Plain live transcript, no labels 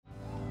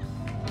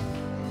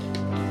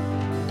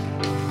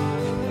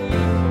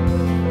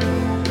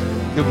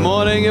Good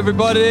morning,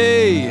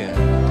 everybody.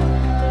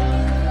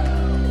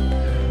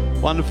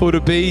 Wonderful to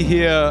be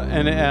here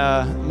in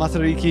our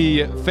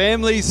Matariki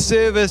family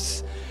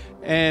service,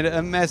 and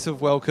a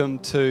massive welcome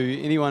to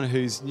anyone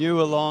who's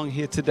new along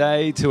here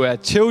today, to our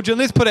children.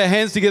 Let's put our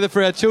hands together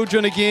for our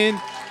children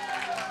again,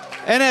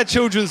 and our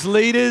children's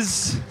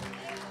leaders.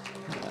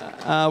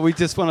 We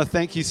just want to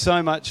thank you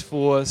so much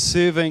for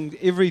serving.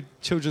 Every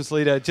children's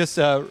leader, just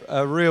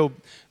a real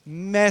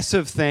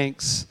massive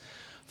thanks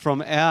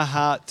from our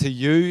heart to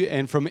you,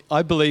 and from,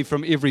 I believe,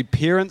 from every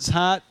parent's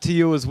heart to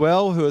you as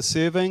well who are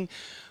serving.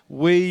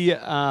 We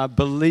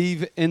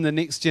believe in the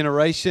next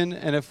generation,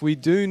 and if we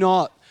do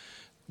not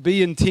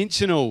be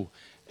intentional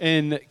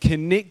in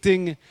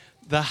connecting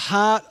the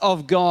heart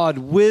of God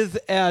with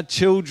our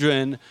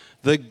children,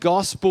 the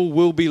gospel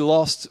will be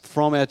lost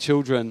from our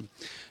children.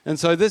 And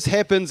so this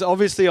happens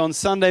obviously on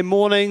Sunday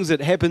mornings,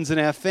 it happens in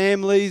our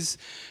families.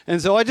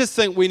 And so I just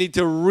think we need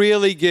to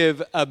really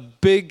give a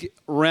big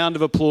round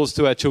of applause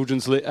to our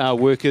children's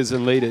workers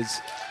and leaders.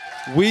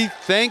 We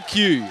thank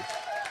you.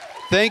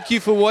 Thank you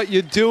for what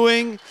you're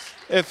doing.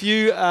 If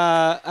you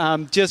are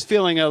just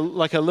feeling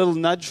like a little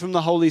nudge from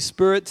the Holy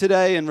Spirit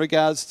today in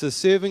regards to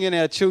serving in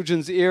our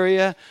children's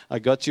area, I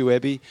got you,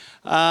 Abby,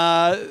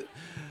 then,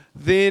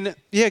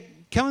 yeah,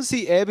 come and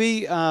see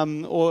Abby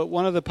or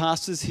one of the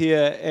pastors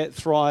here at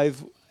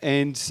Thrive.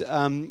 And,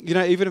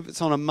 even if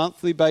it's on a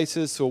monthly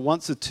basis or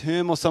once a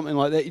term or something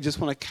like that, you just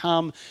want to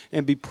come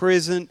and be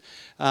present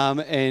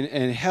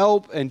and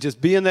help and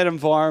just be in that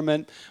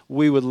environment,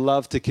 we would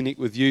love to connect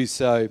with you.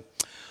 So,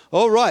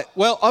 all right.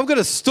 Well, I've got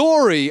a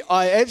story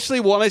I actually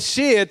want to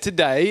share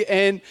today.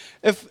 And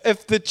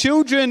if the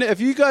children,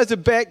 if you guys are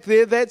back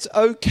there, that's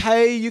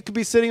okay. You could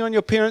be sitting on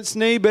your parents'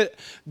 knee, but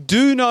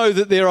do know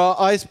that there are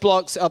ice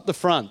blocks up the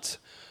front.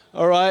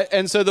 All right,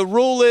 and so the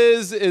rule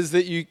is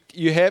that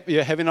you're having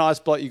an ice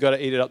block, you've got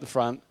to eat it up the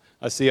front.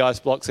 I see ice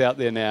blocks out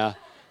there now.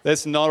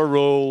 That's not a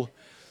rule.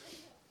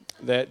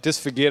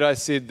 Just forget I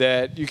said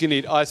that. You can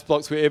eat ice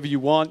blocks wherever you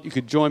want. You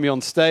could join me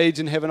on stage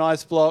and have an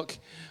ice block.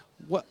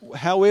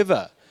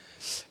 However,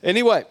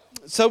 anyway,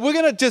 so we're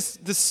going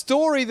to the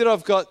story that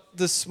I've got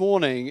this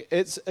morning,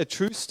 it's a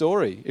true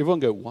story. Everyone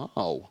go,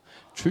 wow,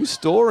 true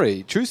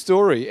story.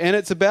 And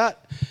it's about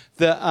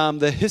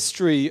the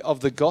history of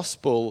the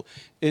gospel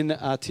in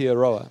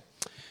Aotearoa.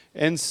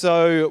 And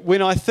so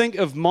when I think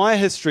of my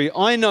history,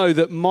 I know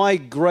that my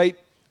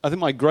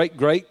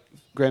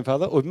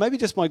great-great-grandfather, or maybe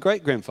just my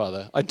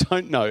great-grandfather, I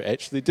don't know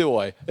actually, do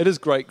I? It is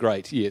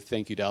great-great. Yeah,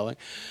 thank you, darling.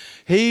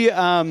 He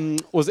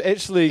was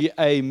actually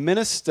a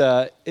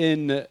minister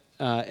in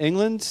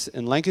England,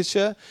 in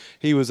Lancashire.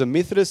 He was a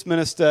Methodist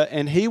minister,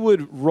 and he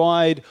would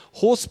ride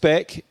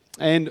horseback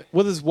and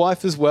with his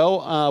wife as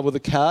well, with a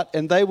cart,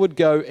 and they would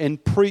go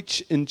and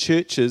preach in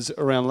churches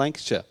around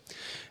Lancashire.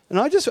 And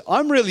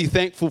I'm really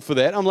thankful for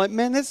that. I'm like,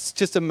 man, that's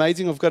just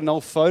amazing. I've got an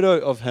old photo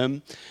of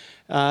him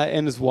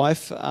and his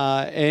wife,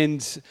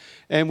 and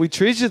we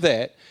treasure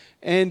that.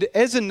 And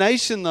as a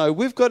nation, though,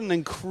 we've got an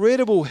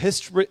incredible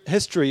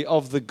history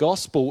of the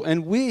gospel,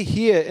 and we're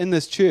here in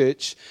this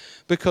church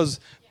because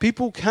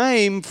people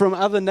came from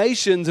other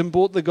nations and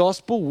brought the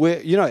gospel. Our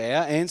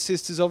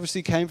ancestors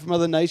obviously came from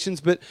other nations,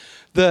 but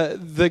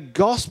the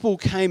gospel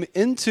came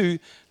into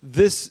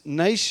this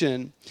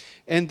nation.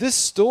 And this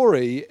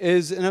story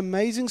is an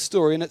amazing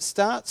story, and it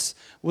starts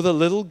with a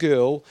little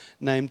girl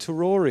named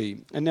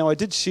Tarori. And now I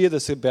did share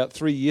this about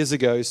 3 years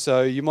ago,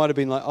 so you might have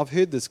been like, I've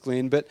heard this,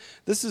 Glen, but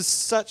this is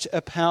such a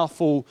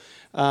powerful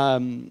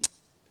thing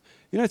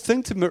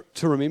to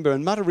remember.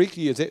 And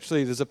Matariki is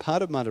actually, there's a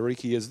part of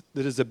Matariki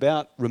that is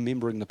about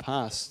remembering the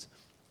past.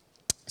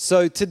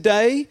 So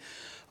today,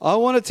 I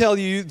want to tell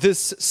you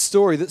this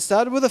story that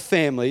started with a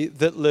family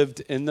that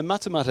lived in the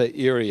Matamata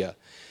area.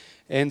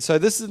 And so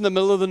this is in the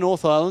middle of the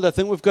North Island. I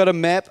think we've got a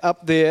map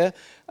up there.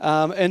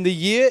 And the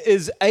year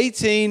is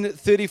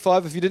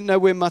 1835. If you didn't know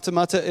where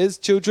Matamata is,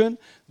 children,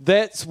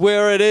 that's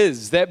where it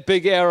is, that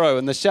big arrow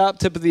and the sharp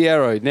tip of the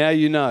arrow. Now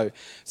you know.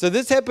 So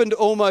this happened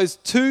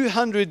almost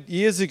 200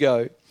 years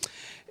ago.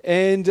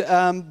 And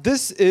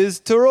this is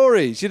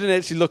Tarori. She didn't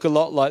actually look a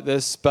lot like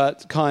this,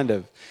 but kind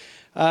of.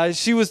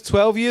 She was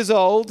 12 years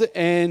old,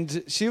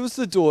 and she was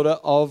the daughter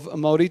of a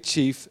Māori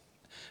chief,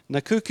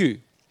 Nakuku.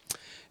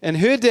 And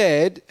her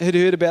dad had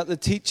heard about the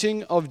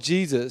teaching of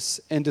Jesus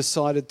and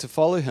decided to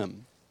follow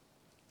him.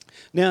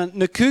 Now,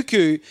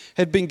 Nakuku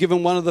had been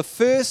given one of the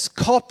first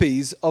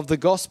copies of the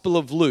Gospel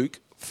of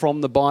Luke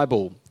from the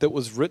Bible that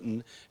was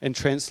written and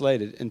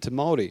translated into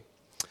Māori.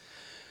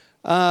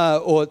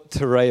 Or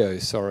Te Reo,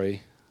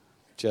 sorry,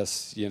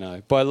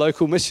 by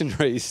local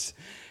missionaries.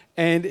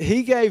 And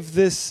he gave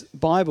this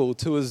Bible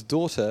to his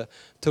daughter,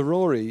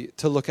 Tarori,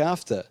 to look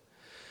after.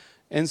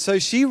 And so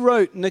she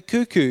wrote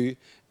Nakuku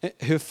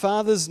her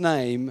father's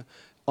name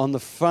on the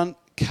front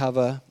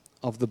cover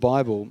of the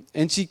Bible.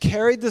 And she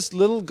carried this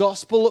little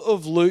Gospel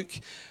of Luke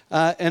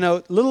in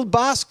a little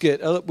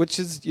basket, which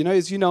is,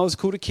 as you know, is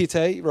called a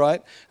kete,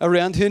 right,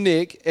 around her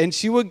neck. And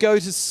she would go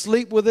to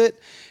sleep with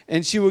it.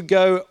 And she would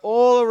go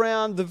all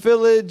around the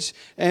village,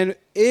 and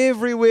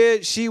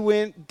everywhere she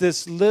went,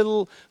 this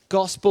little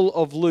Gospel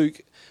of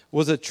Luke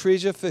was a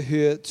treasure for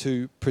her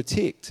to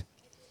protect.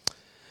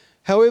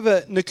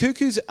 However,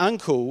 Nakuku's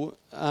uncle,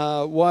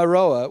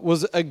 Wairoa,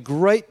 was a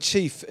great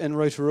chief in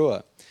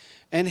Rotorua,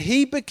 and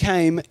he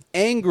became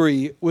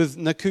angry with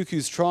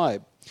Nakuku's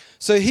tribe.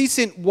 So he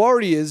sent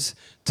warriors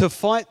to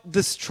fight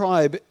this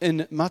tribe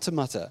in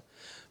Matamata.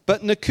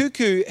 But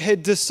Nakuku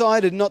had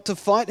decided not to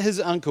fight his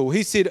uncle.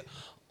 He said,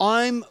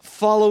 I'm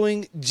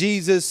following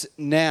Jesus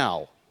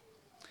now.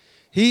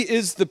 He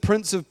is the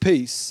Prince of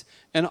Peace,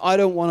 and I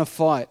don't want to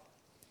fight.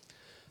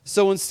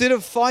 So instead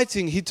of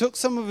fighting, he took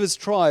some of his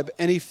tribe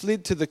and he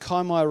fled to the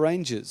Kaimai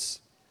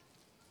Ranges.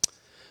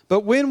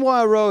 But when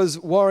Wairoa's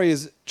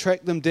warriors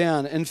tracked them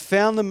down and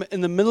found them in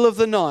the middle of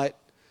the night,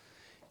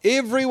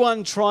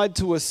 everyone tried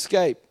to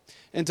escape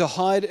and to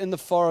hide in the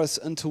forest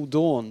until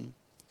dawn.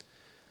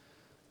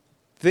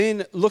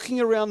 Then,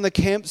 looking around the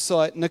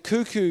campsite,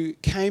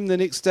 Nakuku came the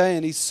next day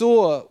and he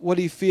saw what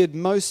he feared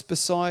most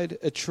beside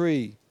a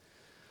tree,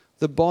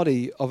 the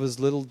body of his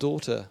little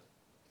daughter,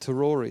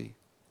 Torori.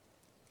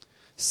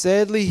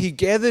 Sadly, he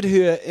gathered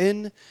her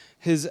in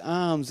his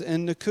arms,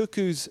 and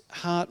Nakuku's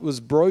heart was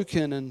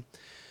broken. And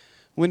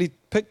when he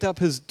picked up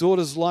his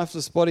daughter's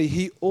lifeless body,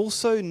 he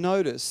also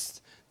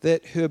noticed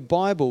that her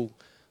Bible,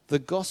 the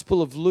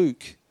Gospel of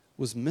Luke,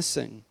 was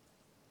missing.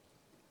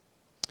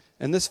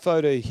 And this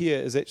photo here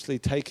is actually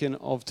taken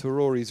of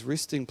Torori's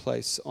resting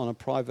place on a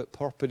private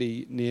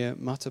property near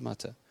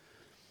Matamata.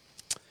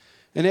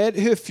 And at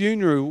her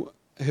funeral,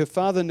 her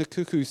father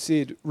Nakuku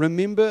said,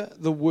 remember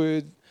the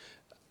words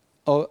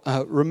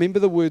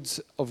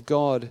of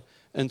God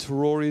in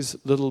Torori's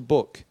little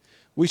book.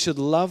 We should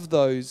love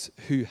those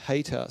who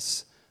hate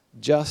us,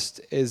 just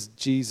as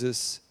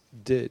Jesus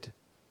did.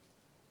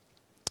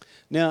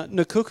 Now,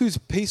 Nakuku's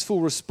peaceful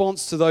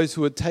response to those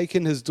who had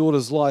taken his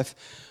daughter's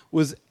life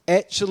was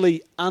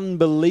actually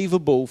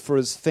unbelievable for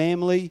his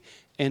family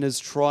and his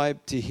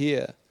tribe to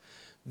hear.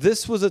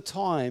 This was a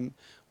time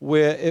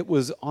where it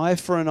was eye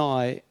for an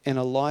eye and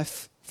a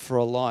life for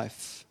a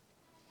life.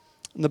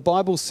 And the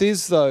Bible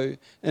says, though,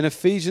 in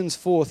Ephesians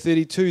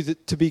 4:32,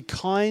 that to be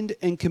kind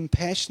and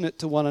compassionate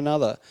to one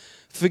another,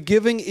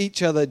 forgiving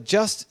each other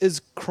just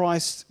as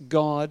Christ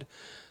God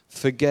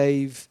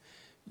forgave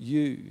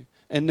you.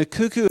 And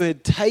Nakuku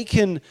had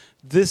taken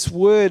this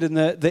word and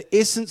the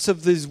essence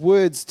of these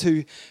words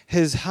to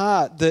his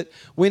heart, that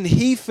when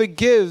he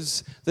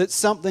forgives, that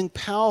something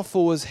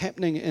powerful is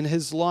happening in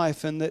his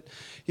life. And that,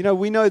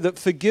 we know that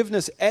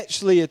forgiveness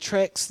actually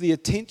attracts the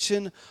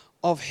attention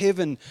of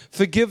heaven.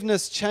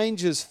 Forgiveness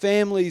changes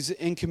families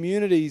and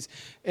communities.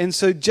 And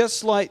so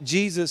just like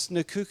Jesus,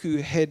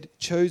 Nakuku had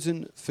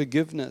chosen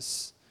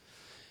forgiveness.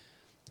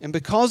 And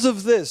because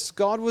of this,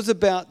 God was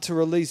about to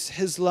release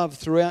his love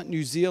throughout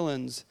New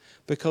Zealand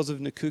because of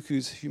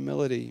Nakuku's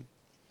humility.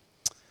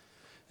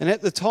 And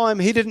at the time,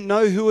 he didn't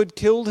know who had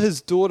killed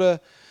his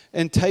daughter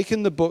and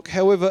taken the book.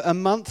 However, a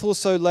month or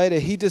so later,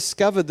 he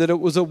discovered that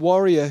it was a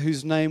warrior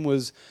whose name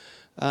was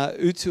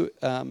Uita.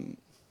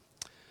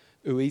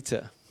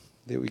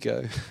 There we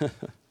go.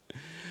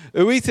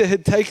 Uita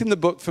had taken the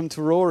book from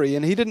Torori,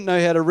 and he didn't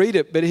know how to read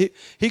it, but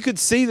he could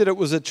see that it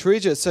was a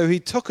treasure, so he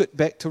took it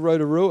back to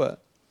Rotorua.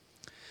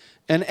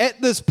 And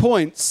at this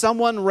point,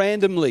 someone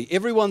randomly,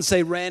 everyone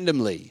say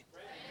randomly.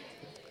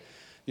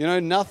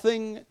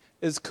 Nothing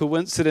is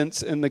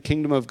coincidence in the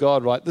kingdom of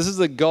God, right? This is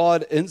a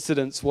God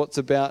incident, what's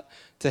about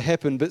to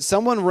happen. But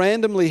someone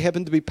randomly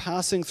happened to be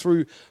passing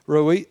through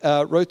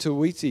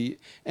Rotorua,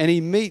 and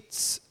he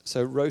meets,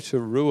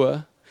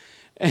 Rotorua,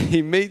 and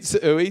he meets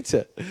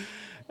Uita.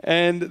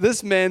 And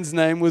this man's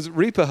name was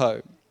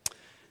Ripaho.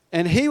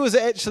 And he was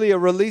actually a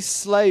released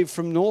slave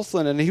from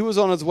Northland, and he was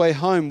on his way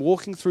home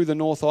walking through the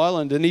North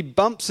Island, and he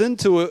bumps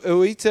into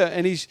Uita,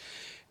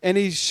 and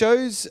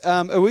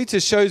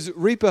Uita shows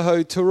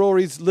Ripaho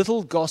Torori's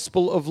little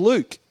Gospel of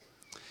Luke.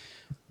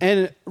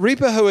 And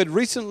Ripaho had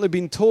recently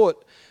been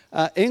taught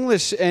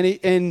English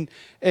and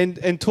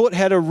taught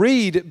how to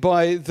read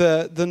by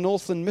the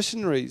Northland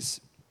missionaries.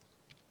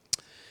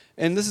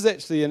 And this is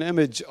actually an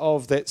image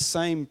of that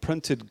same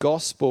printed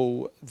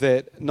gospel,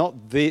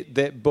 not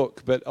that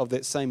book, but of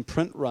that same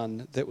print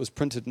run that was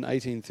printed in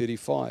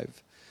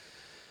 1835.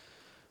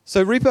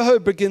 So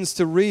Ripaho begins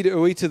to read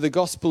Uita the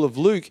Gospel of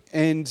Luke,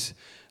 and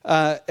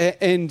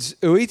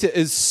Uita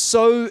is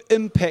so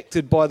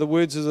impacted by the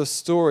words of the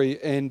story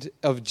and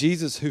of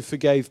Jesus who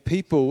forgave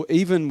people,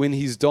 even when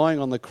he's dying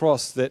on the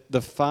cross, that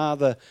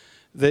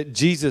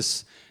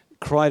Jesus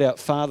cried out,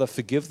 "Father,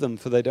 forgive them,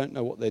 for they don't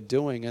know what they're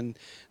doing." And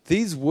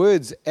these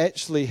words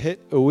actually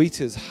hit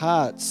Uita's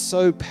heart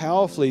so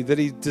powerfully that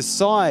he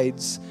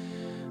decides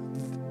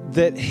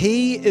that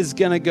he is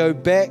going to go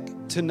back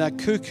to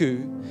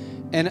Nakuku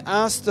and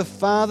ask the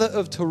father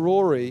of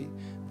Torori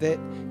that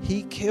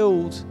he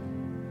killed.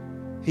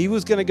 He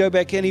was going to go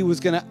back and he was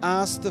going to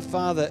ask the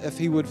father if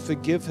he would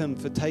forgive him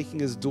for taking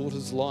his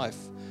daughter's life.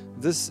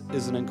 This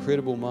is an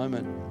incredible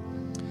moment.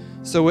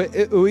 So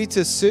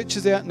Uita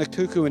searches out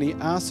Nakuku and he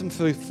asks him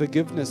for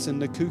forgiveness,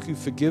 and Nakuku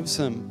forgives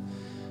him.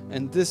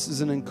 And this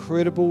is an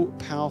incredible,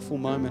 powerful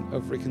moment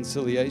of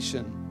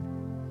reconciliation.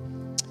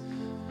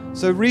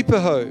 So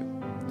Ripaho,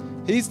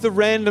 he's the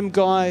random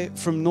guy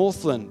from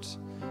Northland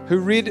who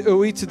read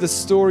Uita the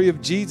story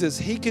of Jesus.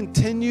 He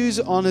continues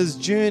on his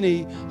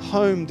journey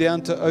home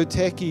down to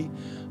Otaki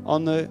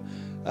on the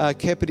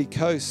Kapiti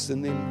coast.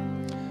 And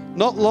then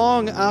not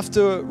long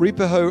after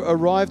Ripaho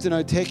arrived in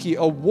Otaki,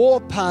 a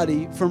war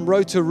party from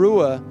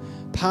Rotorua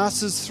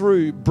passes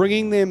through,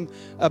 bringing them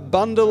a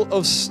bundle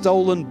of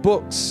stolen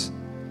books.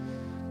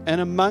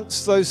 And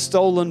amongst those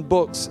stolen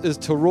books is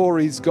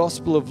Torori's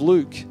Gospel of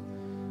Luke.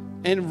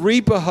 And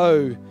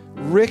Ripaho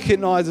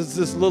recognizes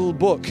this little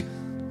book.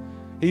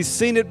 He's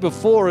seen it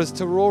before, as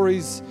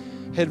Torori's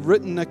had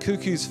written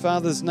Nakuku's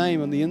father's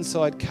name on the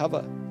inside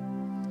cover.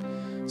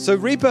 So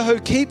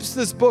Ripaho keeps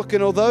this book,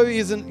 and although he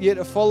isn't yet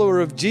a follower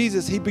of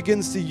Jesus, he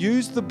begins to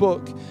use the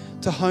book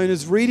to hone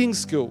his reading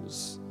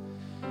skills.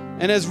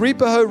 And as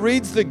Ripaho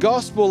reads the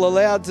gospel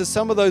aloud to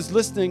some of those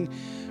listening,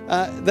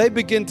 they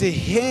begin to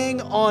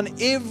hang on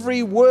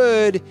every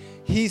word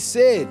he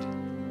said.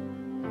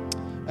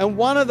 And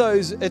one of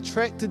those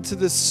attracted to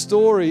this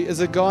story is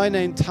a guy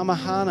named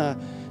Tamahana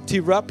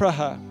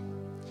Tirapraha.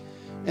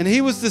 And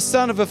he was the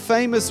son of a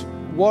famous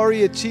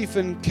warrior chief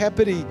in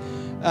Kapiti,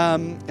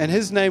 and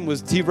his name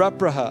was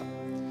Tirapraha.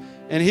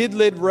 And he'd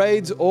led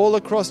raids all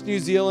across New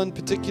Zealand,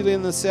 particularly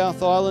in the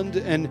South Island,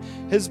 and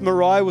his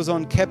marae was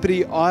on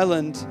Kapiti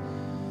Island.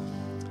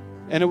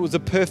 And it was a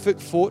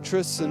perfect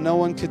fortress, and no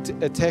one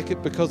could attack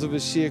it because of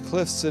his sheer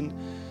cliffs. And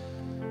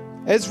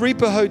as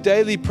Ripaho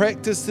daily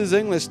practiced his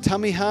English,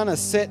 Tamihana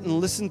sat and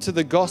listened to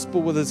the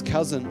gospel with his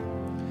cousin.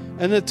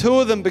 And the two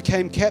of them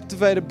became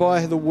captivated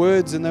by the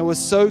words, and they were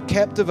so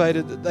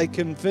captivated that they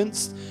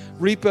convinced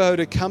Ripaho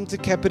to come to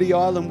Kapiti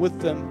Island with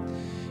them.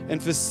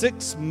 And for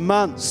 6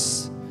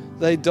 months,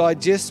 they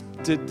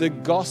digested the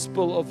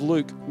Gospel of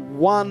Luke,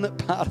 one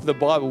part of the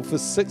Bible, for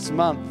 6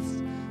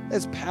 months.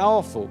 That's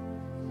powerful.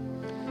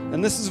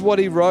 And this is what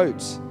he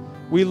wrote.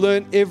 We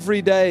learned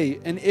every day,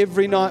 and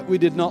every night we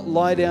did not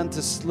lie down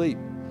to sleep.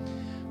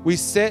 We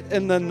sat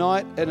in the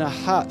night in a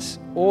hut,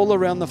 all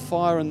around the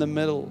fire in the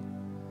middle.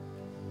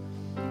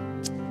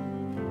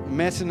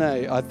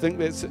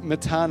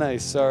 Matane,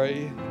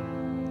 sorry.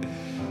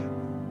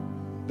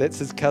 That's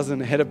his cousin,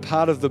 had a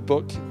part of the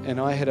book, and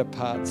I had a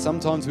part.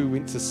 Sometimes we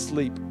went to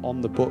sleep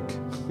on the book.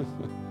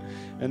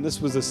 And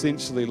this was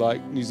essentially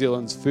like New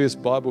Zealand's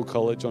first Bible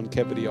college on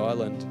Kapiti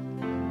Island.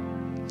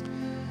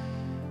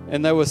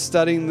 And they were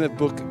studying the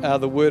book,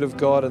 the Word of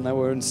God, and they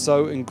were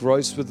so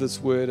engrossed with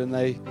this Word. And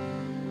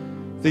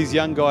these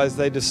young guys,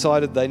 they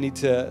decided they need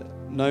to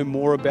know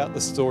more about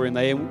the story. And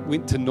they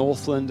went to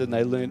Northland and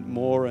they learnt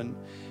more. And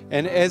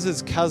as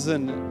his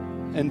cousin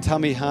and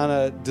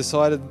Tamihana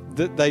decided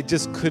that they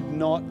just could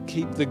not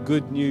keep the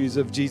good news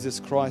of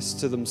Jesus Christ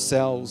to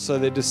themselves. So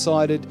they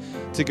decided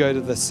to go to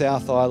the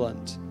South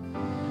Island.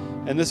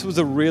 And this was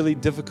a really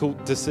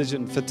difficult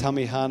decision for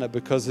Tamihana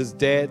because his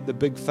dad, the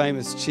big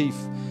famous chief,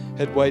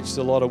 had waged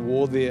a lot of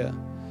war there.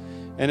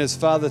 And his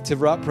father,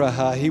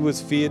 Tirapraha, he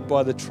was feared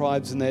by the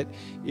tribes in that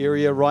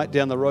area right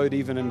down the road,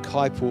 even in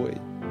Kaipoi.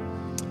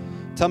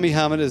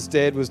 Tamihana's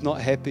dad was not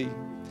happy.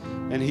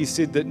 And he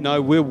said that,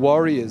 no, we're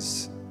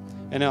warriors.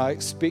 And I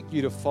expect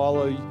you to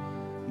follow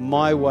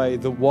my way,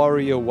 the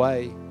warrior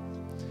way.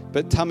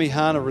 But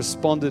Tamihana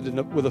responded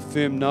with a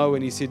firm no.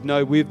 And he said,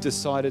 no, we've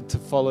decided to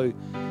follow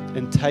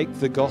and take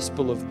the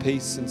gospel of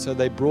peace. And so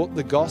they brought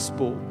the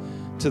gospel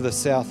to the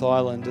South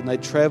Island, and they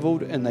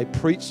traveled and they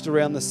preached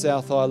around the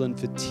South Island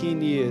for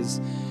 10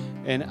 years.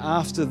 And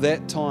after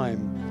that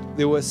time,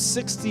 there were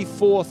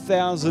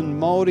 64,000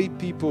 Māori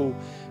people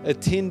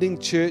attending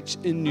church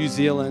in New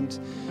Zealand,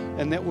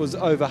 and that was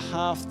over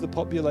half the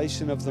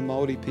population of the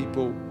Māori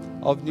people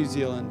of New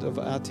Zealand, of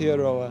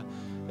Aotearoa,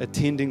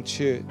 attending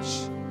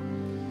church.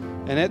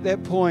 And at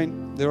that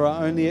point, there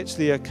are only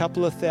actually a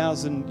couple of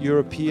thousand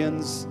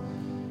Europeans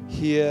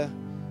here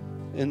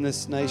in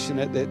this nation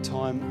at that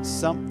time.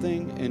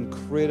 Something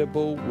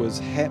incredible was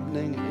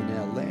happening in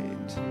our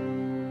land.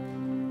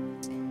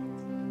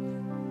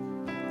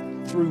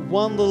 Through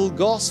one little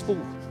gospel,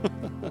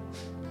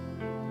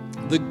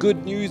 the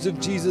good news of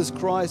Jesus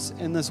Christ,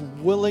 and this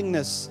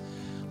willingness.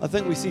 I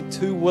think we see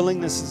two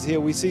willingnesses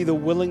here. We see the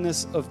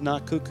willingness of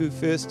Nakuku,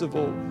 first of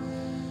all,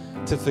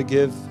 to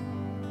forgive,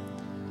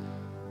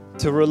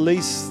 to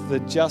release the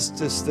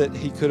justice that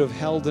he could have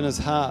held in his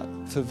heart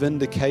for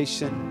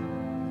vindication.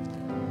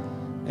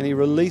 And he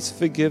released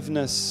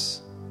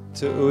forgiveness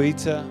to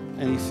Uita,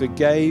 and he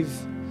forgave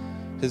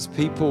his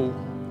people.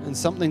 And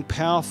something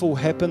powerful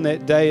happened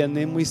that day. And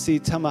then we see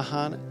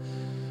Tamahana,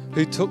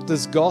 who took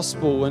this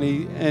gospel,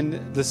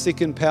 and the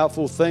second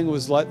powerful thing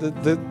was like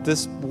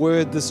this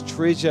word, this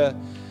treasure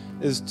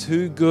is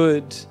too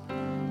good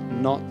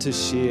not to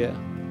share.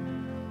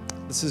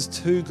 This is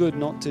too good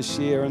not to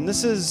share. And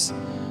this is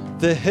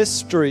the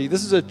history.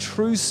 This is a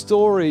true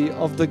story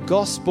of the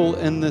gospel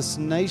in this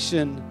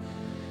nation.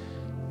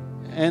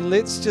 And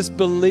let's just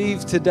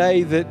believe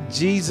today that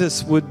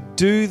Jesus would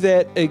do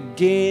that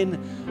again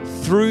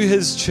through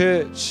his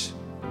church,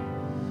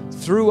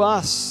 through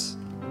us.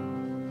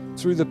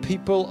 through the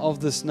people of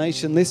this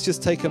nation. Let's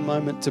just take a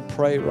moment to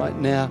pray right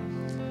now.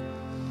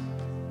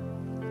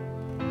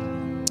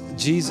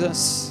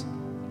 Jesus,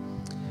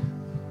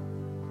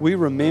 we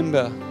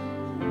remember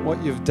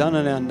what you've done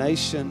in our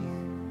nation,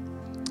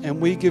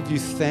 and we give you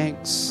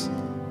thanks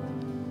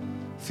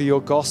for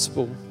your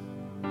gospel.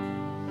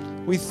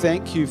 We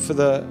thank you for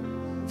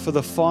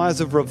the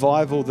fires of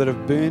revival that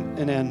have burnt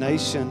in our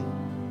nation,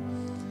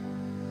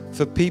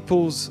 for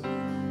people's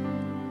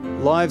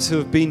lives who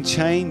have been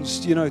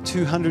changed,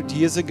 200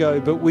 years ago.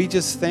 But we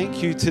just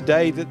thank you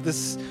today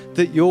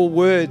that your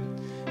word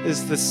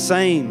is the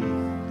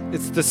same.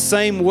 It's the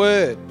same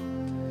word.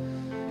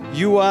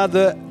 You are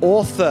the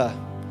author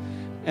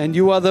and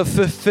you are the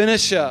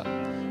finisher.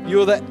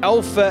 You are the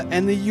Alpha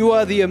and you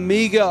are the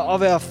Omega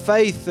of our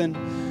faith.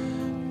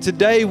 And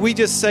today we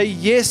just say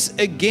yes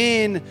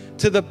again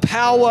to the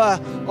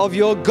power of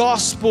your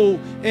gospel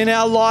in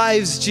our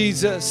lives,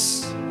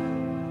 Jesus.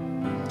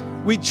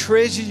 We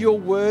treasure your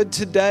word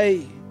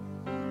today.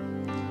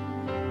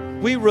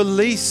 We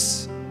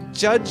release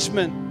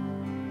judgment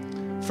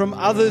from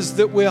others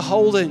that we're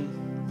holding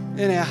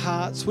in our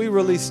hearts. We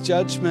release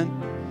judgment.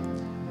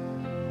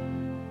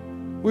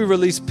 We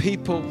release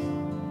people.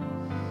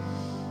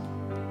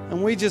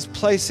 And we just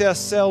place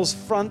ourselves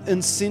front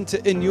and center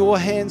in your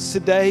hands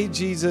today,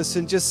 Jesus,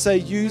 and just say,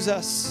 use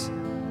us.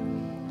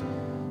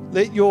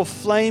 Let your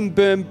flame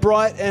burn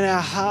bright in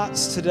our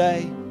hearts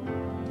today.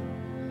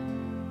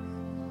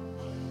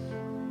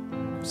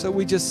 So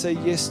we just say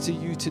yes to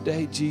you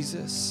today,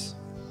 Jesus.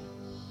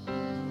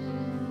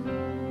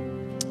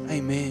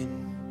 Amen.